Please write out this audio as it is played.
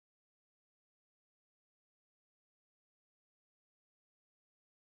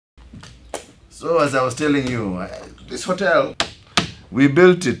So as I was telling you, this hotel, we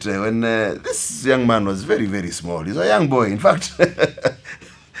built it when this young man was very, very small. He's a young boy. In fact,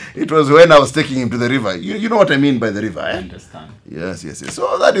 it was when I was taking him to the river. You know what I mean by the river, eh? I understand. Yes.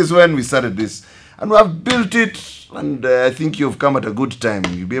 So that is when we started this. And we have built it, and I think you've come at a good time.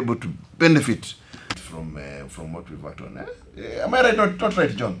 You'll be able to benefit from what we've worked on. Eh? Am I right? Not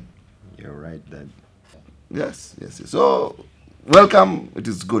right, John? You're right, Dad. Yes. So, welcome. It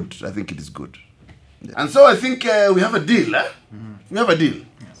is good. I think it is good. Yeah. And so I think we have a deal, eh? Mm-hmm. We have a deal.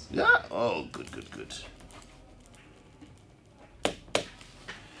 Yes. Yeah? Oh, good.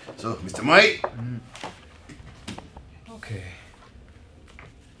 So, Mr. Mai. Okay.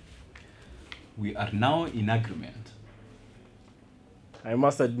 We are now in agreement. I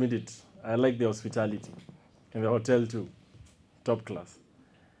must admit it. I like the hospitality. And the hotel too. Top class.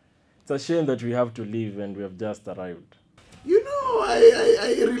 It's a shame that we have to leave and we have just arrived. You know,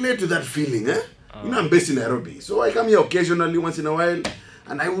 I relate to that feeling, eh? You know, I'm based in Nairobi. So I come here occasionally, once in a while.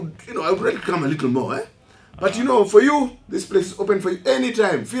 And I would really come a little more, eh? But you know, for you, this place is open for you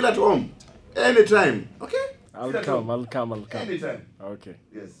anytime. Feel at home. Anytime. Okay? I'll come. Anytime. Okay.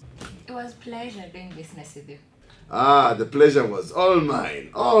 Yes. It was a pleasure doing business with you. Ah, the pleasure was all mine.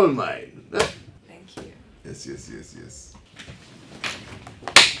 All mine. Thank you. Yes.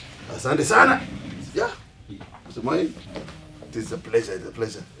 Asante sana. Yeah. So mine. It is a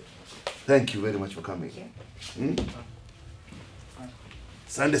pleasure. Thank you very much for coming.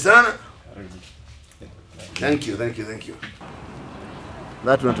 Asante sana. Thank you.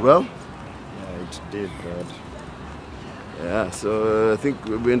 That went well? Yeah, it did, Dad. Yeah, so I think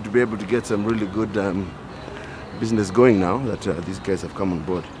we're going to be able to get some really good business going now that these guys have come on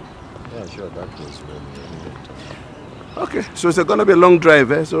board. Yeah, sure, that was really Okay, so it's going to be a long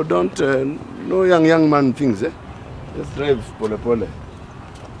drive, eh? So don't, no young man things, eh? Just drive pole.